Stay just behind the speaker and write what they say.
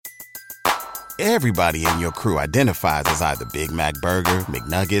Everybody in your crew identifies as either Big Mac Burger,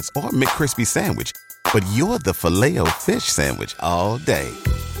 McNuggets, or McCrispy Sandwich. But you're the Filet-O-Fish Sandwich all day.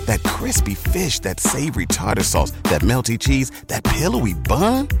 That crispy fish, that savory tartar sauce, that melty cheese, that pillowy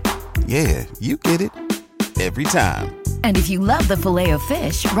bun. Yeah, you get it. Every time. And if you love the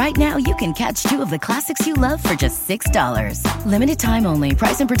Filet-O-Fish, right now you can catch two of the classics you love for just $6. Limited time only.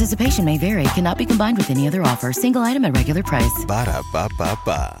 Price and participation may vary. Cannot be combined with any other offer. Single item at regular price.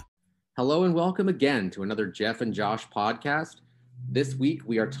 Ba-da-ba-ba-ba. Hello and welcome again to another Jeff and Josh podcast. This week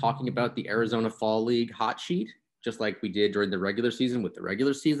we are talking about the Arizona Fall League hot sheet, just like we did during the regular season with the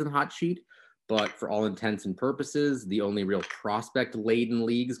regular season hot sheet. But for all intents and purposes, the only real prospect-laden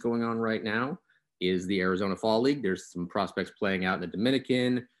leagues going on right now is the Arizona Fall League. There's some prospects playing out in the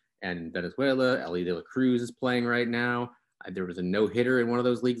Dominican and in Venezuela. Ellie De La Cruz is playing right now. There was a no-hitter in one of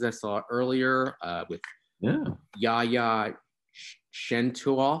those leagues I saw earlier with Yaya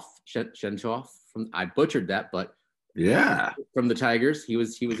Shentuoff from, I butchered that, but from the Tigers, he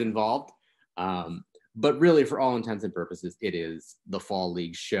was involved. But really, for all intents and purposes, it is the Fall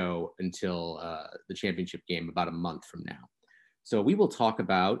League show until the championship game about a month from now. So we will talk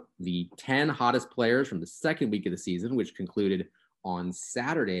about the 10 hottest players from the second week of the season, which concluded on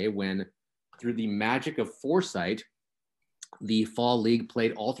Saturday when, through the magic of foresight, the Fall League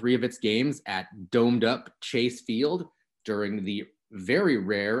played all three of its games at domed up Chase Field during the very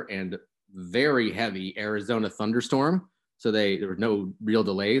rare and very heavy Arizona thunderstorm. So there were no real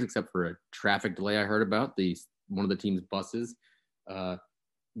delays except for a traffic delay I heard about. One of the team's buses was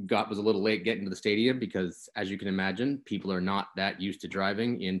a little late getting to the stadium because, as you can imagine, people are not that used to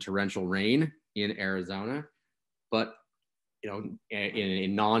driving in torrential rain in Arizona. But in a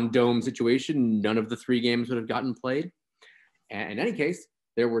non-dome situation, none of the three games would have gotten played. And in any case,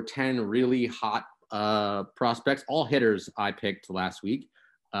 there were 10 really hot prospects, all hitters I picked last week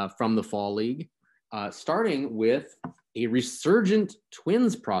from the Fall League, starting with a resurgent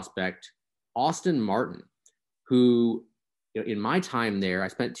Twins prospect, Austin Martin, who, in my time there, I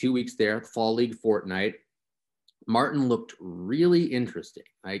spent 2 weeks there, Fall League fortnight. Martin looked really interesting.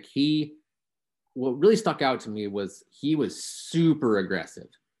 What really stuck out to me was he was super aggressive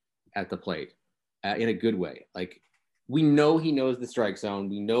at the plate in a good way. We know he knows the strike zone.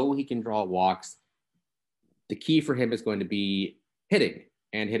 We know he can draw walks. The key for him is going to be hitting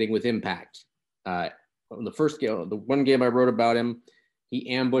and hitting with impact. The first game, the one game I wrote about him, he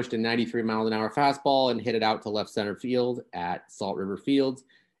ambushed a 93 mile an hour fastball and hit it out to left center field at Salt River Fields.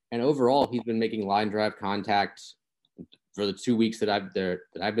 And overall, he's been making line drive contact for the 2 weeks that I've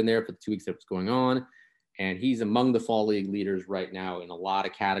been there, for the 2 weeks that was going on. And he's among the Fall League leaders right now in a lot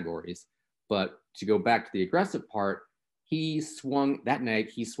of categories. But to go back to the aggressive part, he swung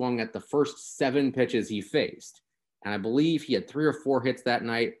at the first 7 pitches he faced. And I believe he had 3 or 4 hits that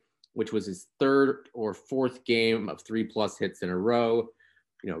night, which was his third or fourth game of 3+ hits in a row,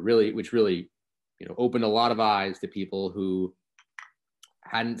 which really opened a lot of eyes to people who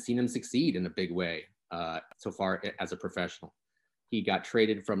hadn't seen him succeed in a big way so far as a professional. He got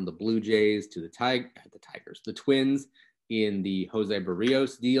traded from the Blue Jays to the Twins in the Jose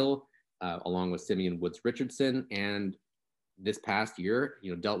Barrios deal, along with Simeon Woods Richardson. And this past year,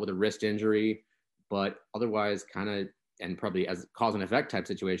 dealt with a wrist injury, but otherwise and probably as cause and effect type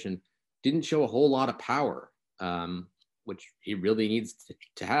situation, didn't show a whole lot of power, which he really needs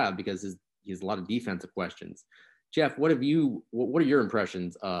to have because he has a lot of defensive questions. Jeff, what are your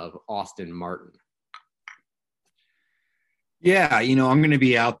impressions of Austin Martin? Yeah, I'm going to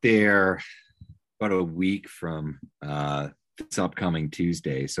be out there about a week from this upcoming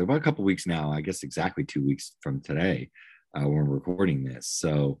Tuesday. So about a couple weeks now, I guess exactly 2 weeks from today, when we're recording this.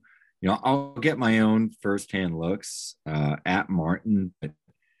 So, I'll get my own firsthand looks at Martin, but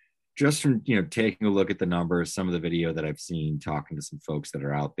just from, taking a look at the numbers, some of the video that I've seen, talking to some folks that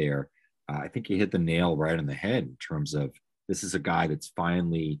are out there, I think he hit the nail right on the head in terms of this is a guy that's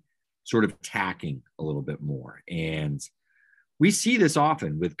finally sort of attacking a little bit more. And we see this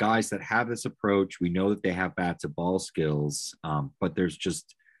often with guys that have this approach. We know that they have bat to ball skills, but there's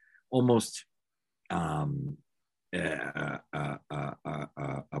just almost a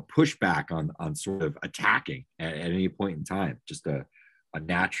pushback on sort of attacking at any point in time, just a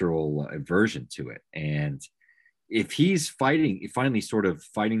natural aversion to it. And if he's finally sort of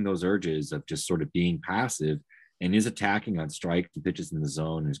fighting those urges of just sort of being passive and is attacking on strike and pitches in the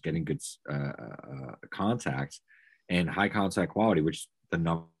zone, is getting good contact and high contact quality, which the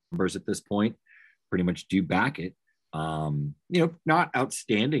numbers at this point pretty much do back it. Not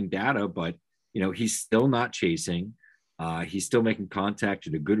outstanding data, but he's still not chasing. He's still making contact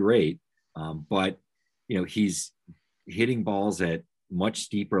at a good rate. But he's hitting balls at much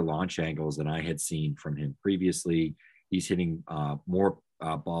steeper launch angles than I had seen from him previously. He's hitting more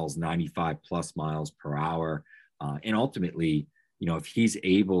balls 95 plus miles per hour. And ultimately, if he's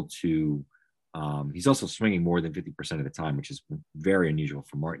able to, he's also swinging more than 50% of the time, which is very unusual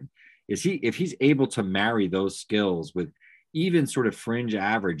for Martin. If he's able to marry those skills with even sort of fringe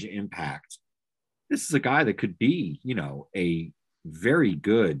average impact, this is a guy that could be, a very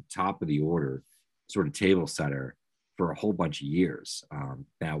good top of the order sort of table setter for a whole bunch of years.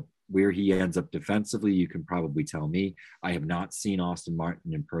 Now, where he ends up defensively, you can probably tell me. I have not seen Austin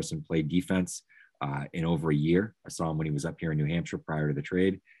Martin in person play defense in over a year. I saw him when he was up here in New Hampshire prior to the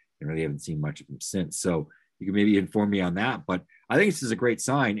trade, and really haven't seen much of him since. So you can maybe inform me on that. But I think this is a great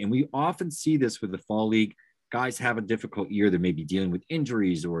sign. And we often see this with the fall league. Guys have a difficult year. They may be dealing with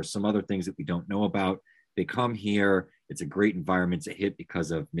injuries or some other things that we don't know about. They come here. It's a great environment to hit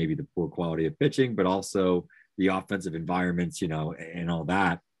because of maybe the poor quality of pitching, but also the offensive environments, and all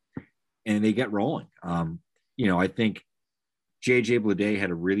that. And they get rolling. I think JJ Bleday had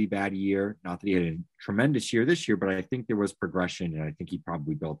a really bad year. Not that he had a tremendous year this year, but I think there was progression, and I think he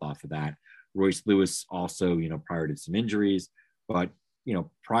probably built off of that. Royce Lewis also, prior to some injuries, but,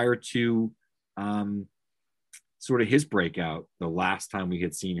 prior to sort of his breakout, the last time we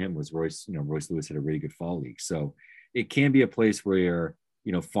had seen him was Royce Lewis had a really good fall league. So it can be a place where,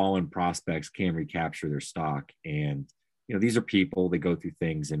 fallen prospects can recapture their stock. And, these are people, they go through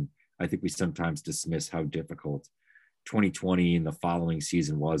things. And I think we sometimes dismiss how difficult 2020 and the following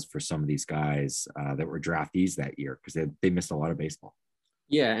season was for some of these guys that were draftees that year, because they missed a lot of baseball.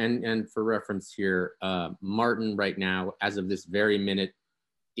 Yeah, and for reference here, Martin right now, as of this very minute,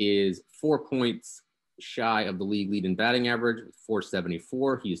 is 4 points shy of the league lead in batting average,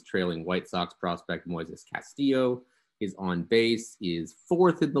 474. He is trailing White Sox prospect Moises Castillo. His on base is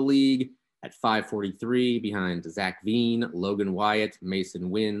fourth in the league at 543, behind Zach Veen, Logan Wyatt, Mason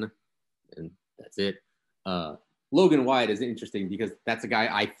Wynn, and that's it. Logan Wyatt is interesting because that's a guy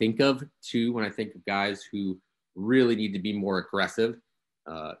I think of too when I think of guys who really need to be more aggressive.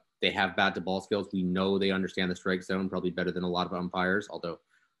 They have bat to ball skills. We know they understand the strike zone probably better than a lot of umpires, although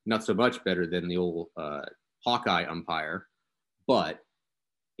not so much better than the old Hawkeye umpire. But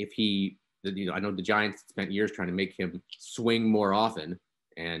if he, I know the Giants spent years trying to make him swing more often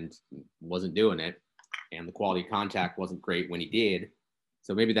and wasn't doing it. And the quality of contact wasn't great when he did.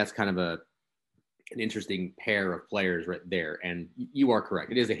 So maybe that's kind of an interesting pair of players right there. And you are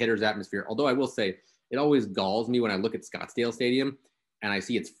correct. It is a hitter's atmosphere. Although I will say it always galls me when I look at Scottsdale Stadium and I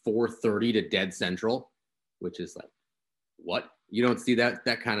see it's 430 to dead central, which is like, what? You don't see that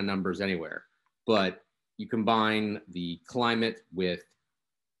kind of numbers anywhere. But you combine the climate with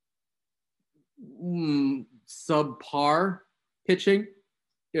subpar pitching,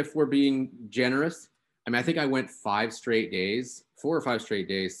 if we're being generous. I mean, I think I went 4 or 5 straight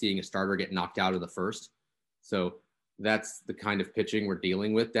days seeing a starter get knocked out of the first. So that's the kind of pitching we're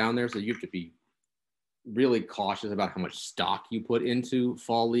dealing with down there. So you have to be really cautious about how much stock you put into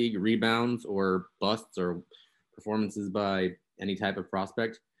fall league rebounds or busts or performances by any type of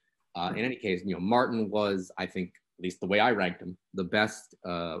prospect. In any case, Martin was, I think, at least the way I ranked him, the best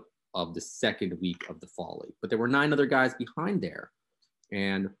of the second week of the fall league. But there were 9 other guys behind there.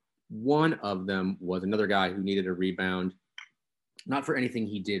 And one of them was another guy who needed a rebound, not for anything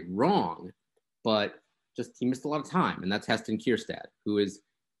he did wrong, but just he missed a lot of time. And that's Heston Kierstad, who is,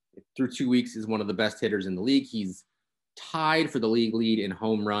 through 2 weeks, is one of the best hitters in the league. He's tied for the league lead in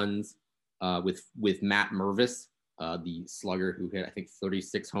home runs with Matt Mervis, the slugger who hit, I think,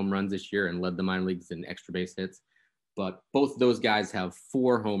 36 home runs this year and led the minor leagues in extra base hits. But both those guys have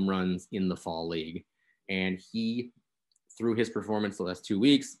 4 home runs in the fall league. And he, through his performance the last 2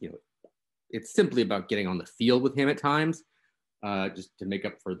 weeks, it's simply about getting on the field with him at times, just to make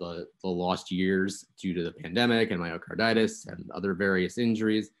up for the lost years due to the pandemic and myocarditis and other various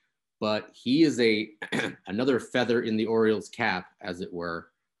injuries. But he is another feather in the Orioles' cap, as it were,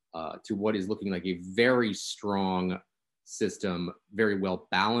 to what is looking like a very strong system, very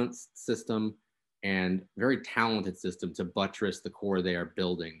well-balanced system, and very talented system to buttress the core they are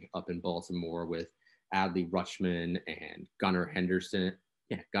building up in Baltimore with Adley Rutschman and Gunnar Henderson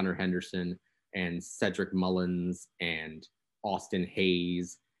and Cedric Mullins and Austin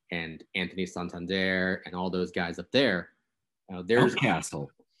Hayes and Anthony Santander and all those guys up there. There's Mountcastle.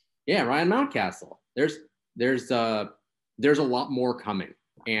 Yeah, Ryan Mountcastle. There's a lot more coming.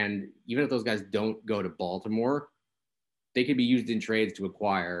 And even if those guys don't go to Baltimore, they could be used in trades to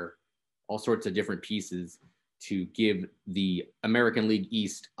acquire all sorts of different pieces to give the American League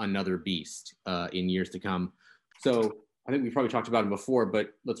East another beast in years to come. So I think we probably talked about him before,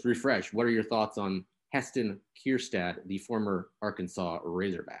 but let's refresh. What are your thoughts on Heston Kierstad, the former Arkansas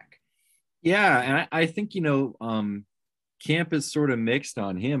Razorback. Yeah, and I think, camp is sort of mixed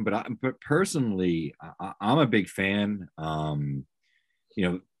on him, but personally, I'm a big fan. One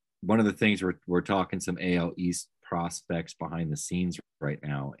of the things we're talking some AL East prospects behind the scenes right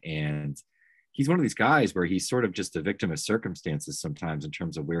now, and he's one of these guys where he's sort of just a victim of circumstances sometimes in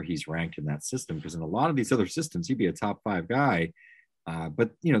terms of where he's ranked in that system. Because in a lot of these other systems, he'd be a top 5 guy,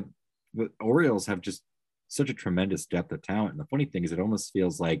 but the Orioles have just such a tremendous depth of talent. And the funny thing is, it almost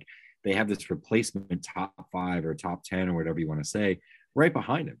feels like they have this replacement top 5 or top 10 or whatever you want to say right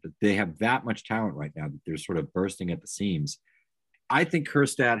behind him. They have that much talent right now that they're sort of bursting at the seams. I think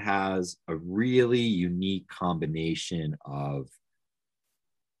Kjerstad has a really unique combination of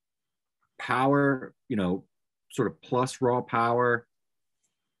power, sort of plus raw power,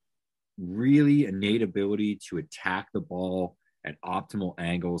 really innate ability to attack the ball at optimal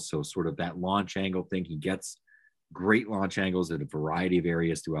angles. So sort of that launch angle thing, he gets great launch angles at a variety of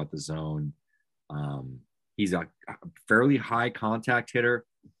areas throughout the zone. He's a fairly high contact hitter,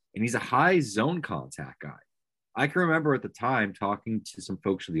 and he's a high zone contact guy. I can remember at the time talking to some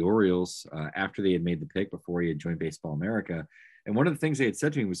folks for the Orioles after they had made the pick before he had joined Baseball America. And one of the things they had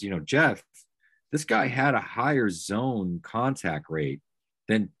said to me was, Jeff, this guy had a higher zone contact rate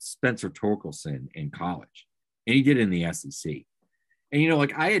than Spencer Torkelson in college. And he did it in the SEC.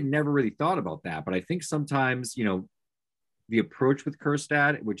 And, I had never really thought about that, but I think sometimes, the approach with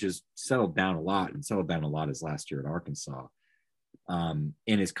Kjerstad, which has settled down a lot his last year at Arkansas, and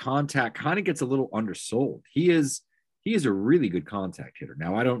his contact kind of gets a little undersold. He is a really good contact hitter.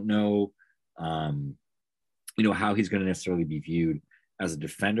 Now, I don't know, how he's going to necessarily be viewed as a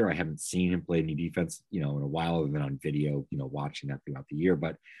defender. I haven't seen him play any defense, in a while, other than on video, watching that throughout the year.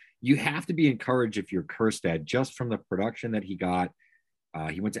 But you have to be encouraged if you're Kjerstad just from the production that he got.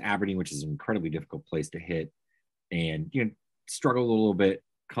 He went to Aberdeen, which is an incredibly difficult place to hit, and struggled a little bit,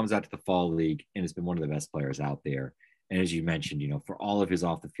 comes out to the fall league, and has been one of the best players out there. And as you mentioned, for all of his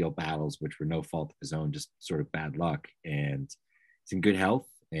off the field battles, which were no fault of his own, just sort of bad luck, and he's in good health,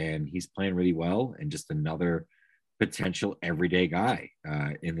 and he's playing really well, and just another potential everyday guy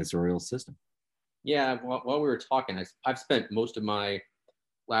in this Orioles system. Yeah, while we were talking, I've spent most of my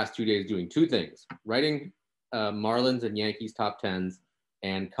last 2 days doing two things: writing Marlins and Yankees top 10s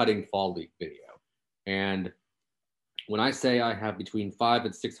and cutting fall league video. And when I say I have between 500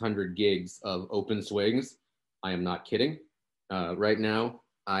 and 600 gigs of open swings, I am not kidding. Right now,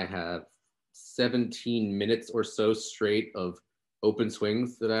 I have 17 minutes or so straight of open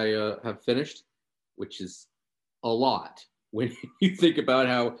swings that I have finished, which is a lot when you think about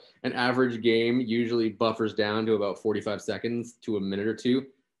how an average game usually buffers down to about 45 seconds to a minute or two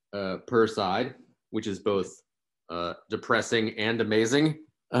per side, which is both depressing and amazing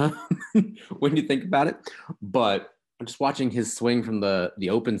when you think about it. But I'm just watching his swing from the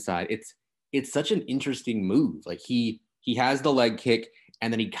open side. It's such an interesting move. Like he has the leg kick,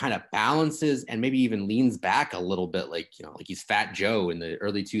 and then he kind of balances and maybe even leans back a little bit, like he's Fat Joe in the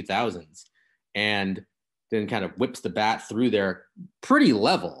early 2000s, and then kind of whips the bat through there pretty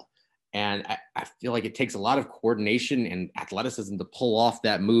level. And I feel like it takes a lot of coordination and athleticism to pull off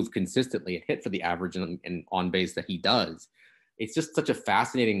that move consistently and hit for the average and on base that he does. It's just such a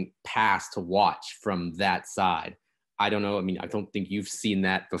fascinating pass to watch from that side. I don't know. I mean, I don't think you've seen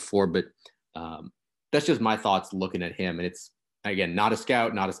that before, but that's just my thoughts looking at him. And it's, again, not a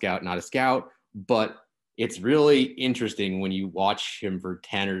scout, but it's really interesting when you watch him for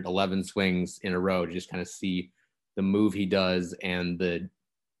 10 or 11 swings in a row to just kind of see the move he does and the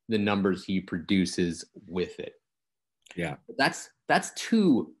numbers he produces with it. Yeah. That's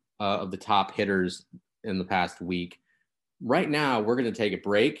two of the top hitters in the past week. Right now, we're going to take a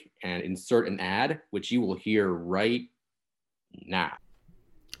break and insert an ad, which you will hear right now.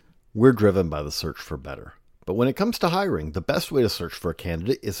 We're driven by the search for better. But when it comes to hiring, the best way to search for a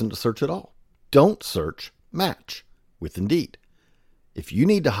candidate isn't to search at all. Don't search, match with Indeed. If you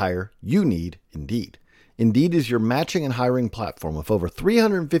need to hire, you need Indeed. Indeed is your matching and hiring platform with over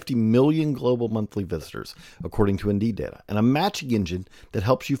 350 million global monthly visitors, according to Indeed data, and a matching engine that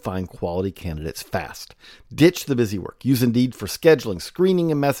helps you find quality candidates fast. Ditch the busy work. Use Indeed for scheduling,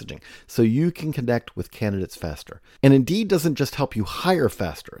 screening, and messaging so you can connect with candidates faster. And Indeed doesn't just help you hire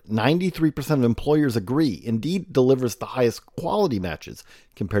faster. 93% of employers agree Indeed delivers the highest quality matches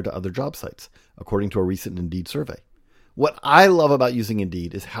compared to other job sites, according to a recent Indeed survey. What I love about using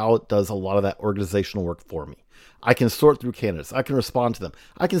Indeed is how it does a lot of that organizational work for me. I can sort through candidates. I can respond to them.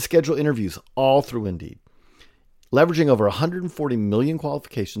 I can schedule interviews all through Indeed. Leveraging over 140 million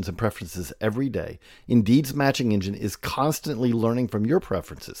qualifications and preferences every day, Indeed's matching engine is constantly learning from your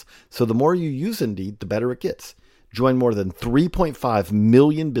preferences. So the more you use Indeed, the better it gets. Join more than 3.5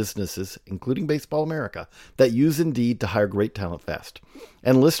 million businesses, including Baseball America, that use Indeed to hire great talent fast.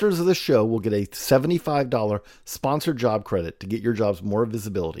 And listeners of the show will get a $75 sponsored job credit to get your jobs more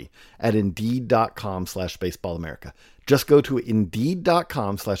visibility at Indeed.com/BaseballAmerica. Just go to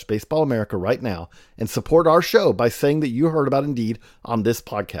Indeed.com/BaseballAmerica right now and support our show by saying that you heard about Indeed on this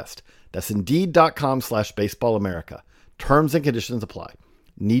podcast. That's Indeed.com/BaseballAmerica. Terms and conditions apply.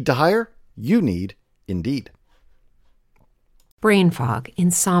 Need to hire? You need Indeed. Brain fog,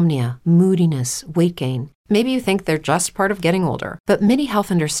 insomnia, moodiness, weight gain. Maybe you think they're just part of getting older, but MIDI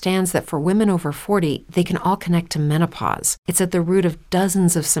Health understands that for women over 40, they can all connect to menopause. It's at the root of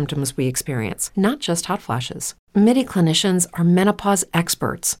dozens of symptoms we experience, not just hot flashes. MIDI clinicians are menopause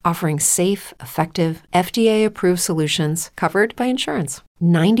experts, offering safe, effective, FDA-approved solutions covered by insurance.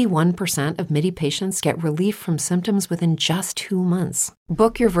 91% of MIDI patients get relief from symptoms within just 2 months.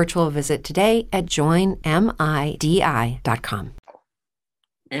 Book your virtual visit today at joinmidi.com.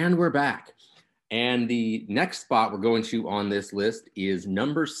 And we're back. And the next spot we're going to on this list is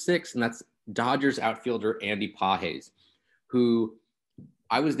number 6, and that's Dodgers outfielder Andy Pages, who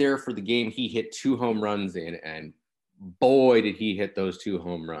I was there for the game he hit 2 home runs in, and boy, did he hit those 2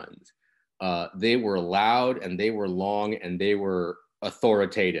 home runs. They were loud, and they were long, and they were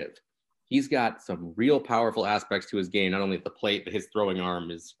authoritative. He's got some real powerful aspects to his game, not only at the plate, but his throwing arm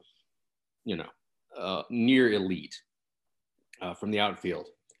is, near elite from the outfield.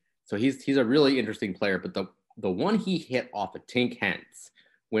 So he's a really interesting player, but the one he hit off of Tink Hence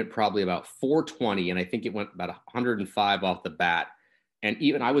went probably about 420, and I think it went about 105 off the bat. And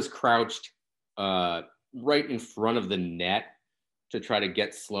even I was crouched right in front of the net to try to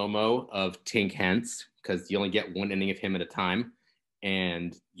get slow-mo of Tink Hence, because you only get 1 inning of him at a time,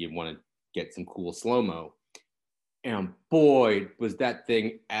 and you want to get some cool slow-mo. And boy, was that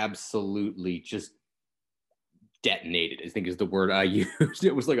thing absolutely just detonated, I think is the word I used.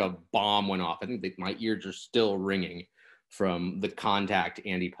 It was like a bomb went off. I think my ears are still ringing from the contact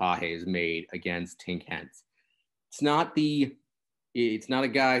Andy Pages made against Tink Hence. It's not a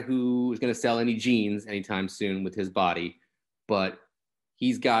guy who is going to sell any jeans anytime soon with his body, but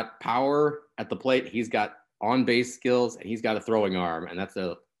he's got power at the plate. He's got on-base skills, and he's got a throwing arm, and that's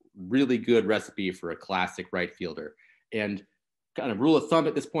a really good recipe for a classic right fielder. And kind of rule of thumb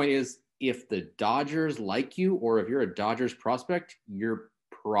at this point is, if the Dodgers like you, or if you're a Dodgers prospect, you're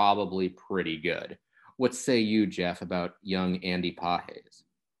probably pretty good. What say you, Jeff, about young Andy Pages?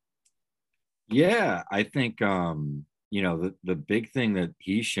 Yeah, I think, the big thing that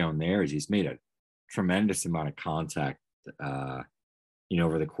he's shown there is he's made a tremendous amount of contact,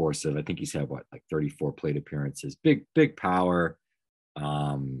 over the course of, I think he's had 34 plate appearances, big power.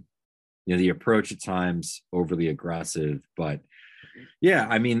 The approach at times overly aggressive, but yeah,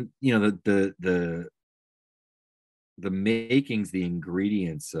 I mean, the makings, the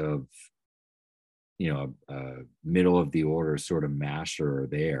ingredients of, a middle of the order sort of masher are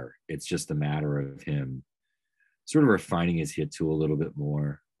there. It's just a matter of him sort of refining his hit tool a little bit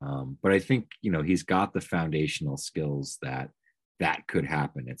more. But I think, he's got the foundational skills that could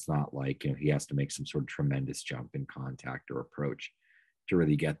happen. It's not like, he has to make some sort of tremendous jump in contact or approach to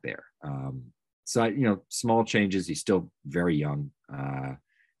really get there. So, small changes. He's still very young,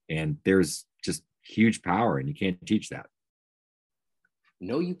 and there's just huge power, and you can't teach that.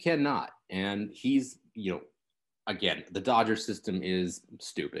 No, you cannot. And he's, again, the Dodger system is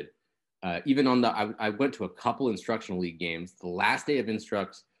stupid. Even on I went to a couple instructional league games. The last day of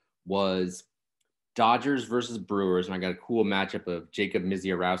instructs was Dodgers versus Brewers, and I got a cool matchup of Jacob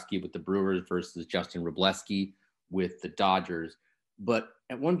Misiorowski with the Brewers versus Justin Wroblewski with the Dodgers. But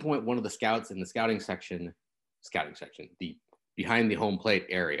at one point, one of the scouts in the scouting section, the behind the home plate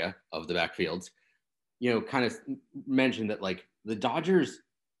area of the backfields, kind of mentioned that the Dodgers,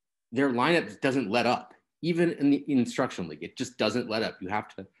 their lineup doesn't let up. Even in the instruction league, it just doesn't let up. You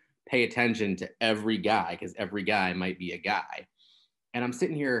have to pay attention to every guy, because every guy might be a guy. And I'm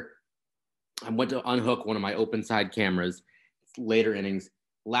sitting here, I went to unhook one of my open side cameras, later innings,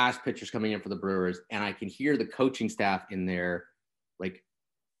 last pitchers coming in for the Brewers, and I can hear the coaching staff in there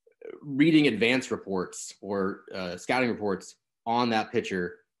reading advance reports or scouting reports on that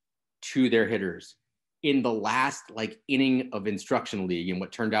pitcher to their hitters in the last inning of instruction league and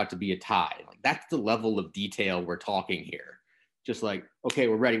what turned out to be a tie. That's the level of detail we're talking here. Just okay,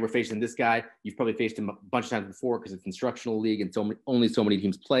 we're ready. We're facing this guy. You've probably faced him a bunch of times before because it's instructional league and only so many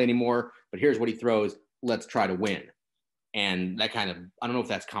teams play anymore, but here's what he throws. Let's try to win. And that kind of, I don't know if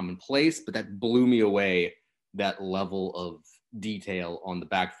that's commonplace, but that blew me away that level of detail on the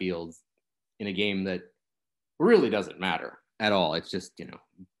backfields in a game that really doesn't matter at all. It's just,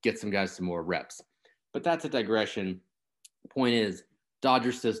 get some guys some more reps. But that's a digression. Point is,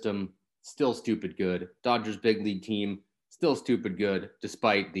 Dodgers system, still stupid good. Dodgers big league team, still stupid good,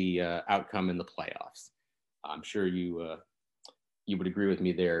 despite the outcome in the playoffs. I'm sure you would agree with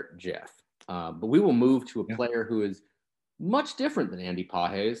me there, Jeff. But we will move to a player who is much different than Andy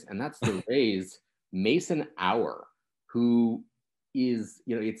Pages, and that's the Rays' Mason Hour, who is,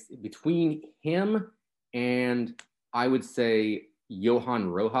 it's between him and I would say Johan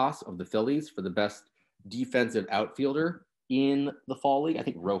Rojas of the Phillies for the best defensive outfielder in the fall league. I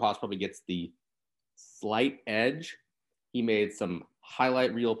think Rojas probably gets the slight edge. He made some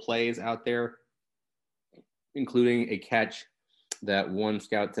highlight reel plays out there, including a catch that one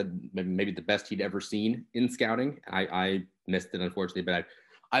scout said maybe the best he'd ever seen in scouting. I missed it, unfortunately, but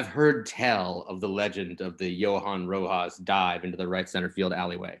I've heard tell of the legend of the Johan Rojas dive into the right center field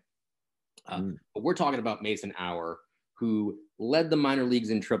alleyway. But we're talking about Mason Hour, who led the minor leagues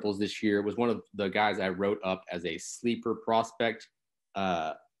in triples this year, was one of the guys I wrote up as a sleeper prospect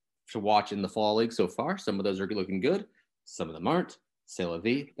to watch in the fall league so far. Some of those are looking good. Some of them aren't. C'est la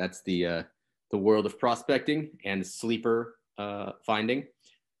vie. That's the world of prospecting and sleeper finding.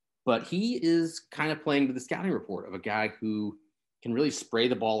 But he is kind of playing to the scouting report of a guy who can really spray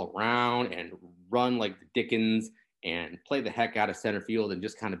the ball around and run like the Dickens and play the heck out of center field and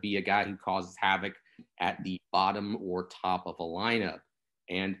just kind of be a guy who causes havoc at the bottom or top of a lineup.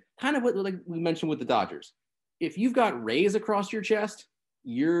 And kind of what like we mentioned with the Dodgers, if you've got Rays across your chest,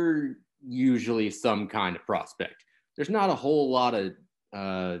 you're usually some kind of prospect. There's not a whole lot of,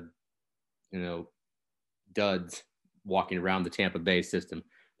 duds walking around the Tampa Bay system.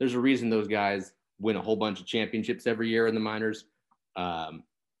 There's a reason those guys win a whole bunch of championships every year in the minors.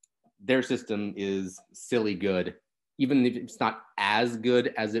 Their system is silly good, even if it's not as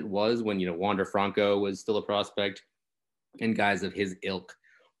good as it was when, Wander Franco was still a prospect and guys of his ilk,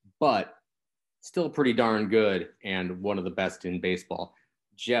 but still pretty darn good and one of the best in baseball.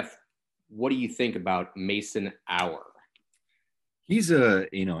 Jeff, what do you think about Mason Hour? He's an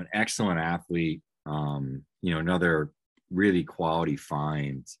excellent athlete. Another really quality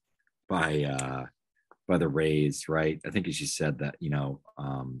find by the Rays, right? I think as you said that,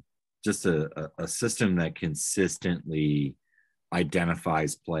 just a system that consistently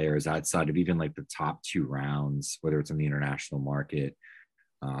identifies players outside of even like the top 2 rounds, whether it's in the international market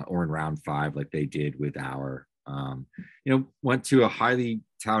or in round 5, like they did with Hour. Went to a highly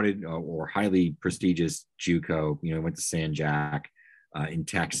touted or highly prestigious JUCO, went to San Jack in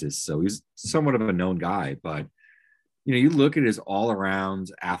Texas. So he's somewhat of a known guy, but you look at his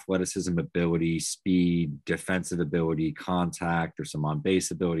all-around athleticism, ability, speed, defensive ability, contact, there's some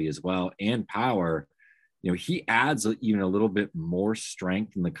on-base ability as well, and power. He adds even a little bit more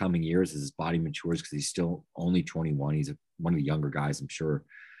strength in the coming years as his body matures because he's still only 21. He's one of the younger guys, I'm sure,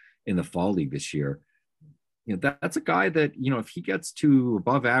 in the fall league this year. That's a guy that, if he gets to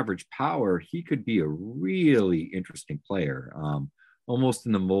above average power, he could be a really interesting player. Almost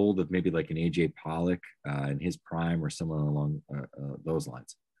in the mold of maybe like an AJ Pollock in his prime or someone along those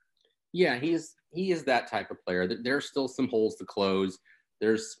lines. Yeah, he is that type of player. There's still some holes to close.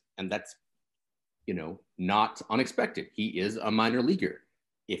 And that's, not unexpected. He is a minor leaguer.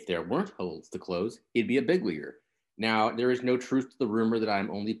 If there weren't holes to close, he'd be a big leaguer. Now, there is no truth to the rumor that I'm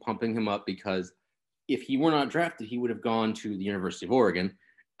only pumping him up because if he were not drafted, he would have gone to the University of Oregon,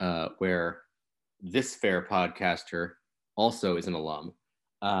 where this fair podcaster also is an alum.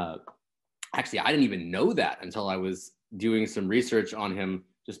 Actually, I didn't even know that until I was doing some research on him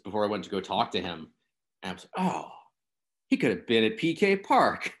just before I went to go talk to him. And I was like, oh, he could have been at PK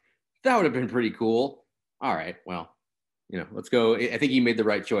Park. That would have been pretty cool. All right, well, let's go. I think he made the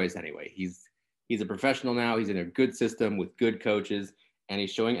right choice anyway. He's a professional now. He's in a good system with good coaches, and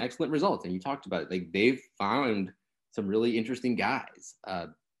he's showing excellent results. And you talked about it. Like, they've found some really interesting guys.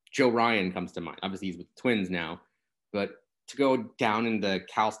 Joe Ryan comes to mind. Obviously, he's with the Twins now, but to go down in the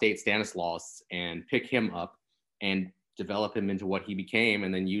Cal State Stanislaus and pick him up and develop him into what he became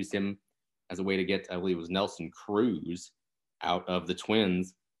and then use him as a way to get, I believe it was Nelson Cruz out of the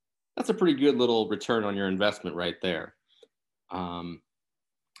Twins. That's a pretty good little return on your investment right there.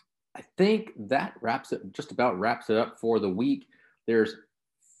 I think that just about wraps it up for the week. There's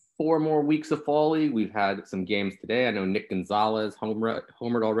 4 more weeks of fall league. We've had some games today. I know Nick Gonzalez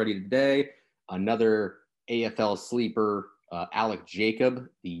homered already today. Another AFL sleeper, Alec Jacob,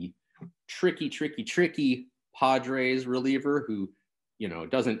 the tricky Padres reliever who,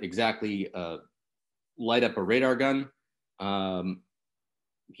 doesn't exactly light up a radar gun.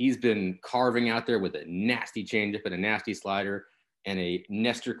 he's been carving out there with a nasty changeup and a nasty slider and a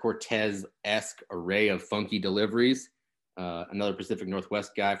Nestor Cortez-esque array of funky deliveries. Another Pacific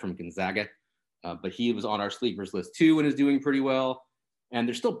Northwest guy from Gonzaga. But he was on our sleepers list too and is doing pretty well. And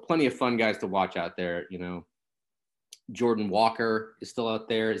there's still plenty of fun guys to watch out there. You know, Jordan Walker is still out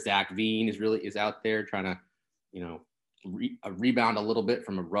there. Zach Veen is out there trying to, you know, rebound a little bit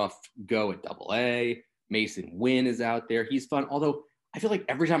from a rough go at AA. Mason Wynn is out there. He's fun. Although I feel like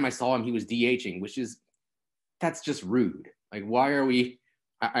every time I saw him, he was DHing, that's just rude. Like, why are we?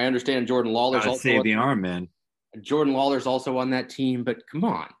 I understand Jordan Lawler's also save the arm, man. Jordan Lawler's also on that team, but come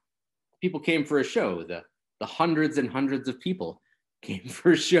on, people came for a show. The hundreds and hundreds of people came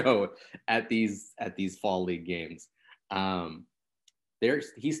for a show at these fall league games.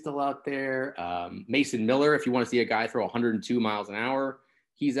 He's still out there. Mason Miller, if you want to see a guy throw 102 miles an hour,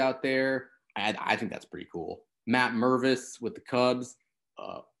 he's out there. I think that's pretty cool. Matt Mervis with the Cubs.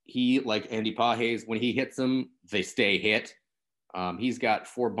 He, like Andy Pages, when he hits them, they stay hit. He's got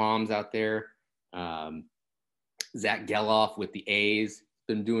 4 bombs out there. Zach Geloff with the A's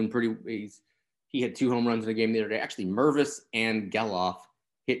been doing pretty. He had 2 home runs in a game the other day. Actually, Mervis and Geloff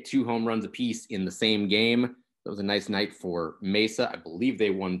hit 2 home runs apiece in the same game. That was a nice night for Mesa. I believe they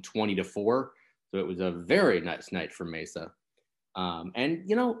won 20-4. So it was a very nice night for Mesa. And,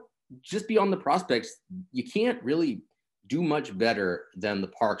 you know, just beyond the prospects, you can't really do much better than the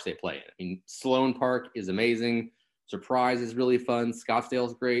parks they play in. I mean, Sloan Park is amazing. Surprise is really fun.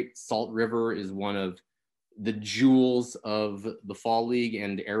 Scottsdale's great. Salt River is one of the jewels of the fall league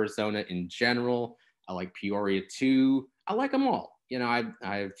and Arizona in general. I like Peoria too. I like them all. You know,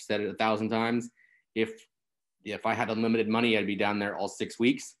 I've said it 1,000 times. If I had unlimited money, I'd be down there all 6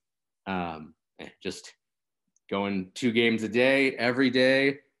 weeks. Just going 2 games a day, every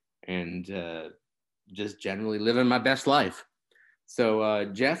day, and just generally living my best life. So,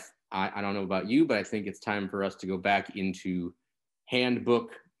 Jeff, I don't know about you, but I think it's time for us to go back into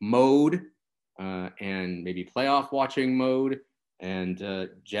handbook mode and maybe playoff watching mode. And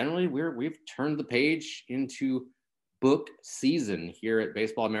generally, we've turned the page into book season here at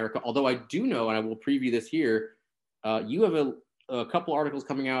Baseball America. Although I do know, and I will preview this here, you have a couple articles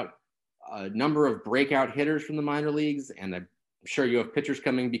coming out, a number of breakout hitters from the minor leagues, and I'm sure you have pitchers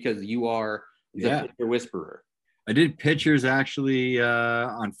coming because you are the pitcher whisperer. I did pitchers actually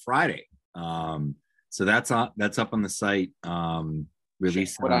on Friday. So that's up on the site.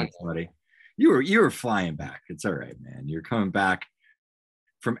 Released on Friday. You were flying back. It's all right, man. You're coming back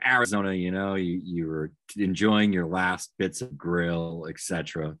from Arizona. You know, you were enjoying your last bits of grill,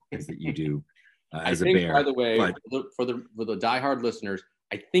 etc. that you do as a bear. By the way, for the diehard listeners,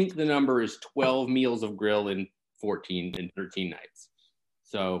 I think the number is 12 meals of grill in 13 nights.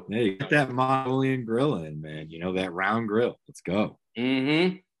 So yeah, you got that Mongolian grill in, man. You know, that round grill. Let's go.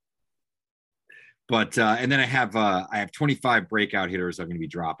 Mm-hmm. But and then I have 25 breakout hitters I'm going to be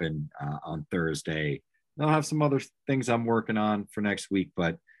dropping on Thursday. I'll have some other things I'm working on for next week,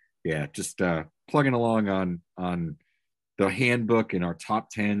 but yeah, just plugging along on the handbook and our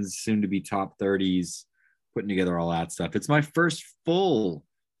top 10s, soon to be top 30s, putting together all that stuff. It's my first full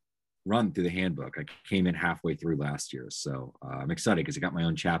run through the handbook. I came in halfway through last year, so I'm excited because I got my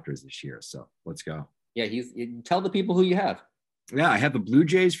own chapters this year. So let's go. Yeah, tell the people who you have. Yeah, I have the Blue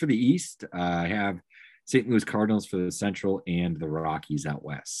Jays for the East. I have St. Louis Cardinals for the Central and the Rockies out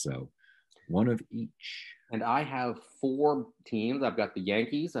West. So one of each. And I have 4 teams. I've got the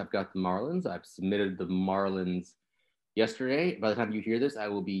Yankees. I've got the Marlins. I've submitted the Marlins yesterday. By the time you hear this, I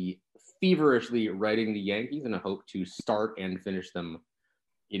will be feverishly writing the Yankees, and I hope to start and finish them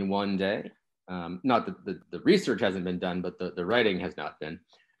in one day. Not that the research hasn't been done, but the writing has not been.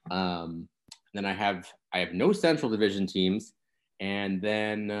 Then I have no Central Division teams. And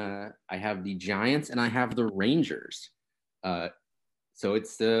then I have the Giants and I have the Rangers. So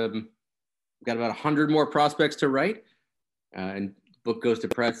it's got about 100 more prospects to write. And the book goes to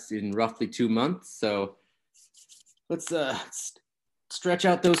press in roughly 2 months. So let's stretch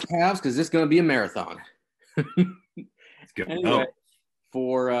out those calves because this is going to be a marathon. Let's go. Anyway,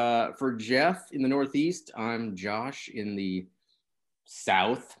 for Jeff in the Northeast, I'm Josh in the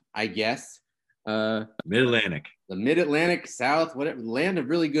South, I guess. Mid-Atlantic. The Mid-Atlantic, South, whatever, land of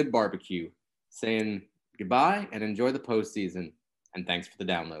really good barbecue. Saying goodbye and enjoy the postseason. And thanks for the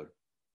download.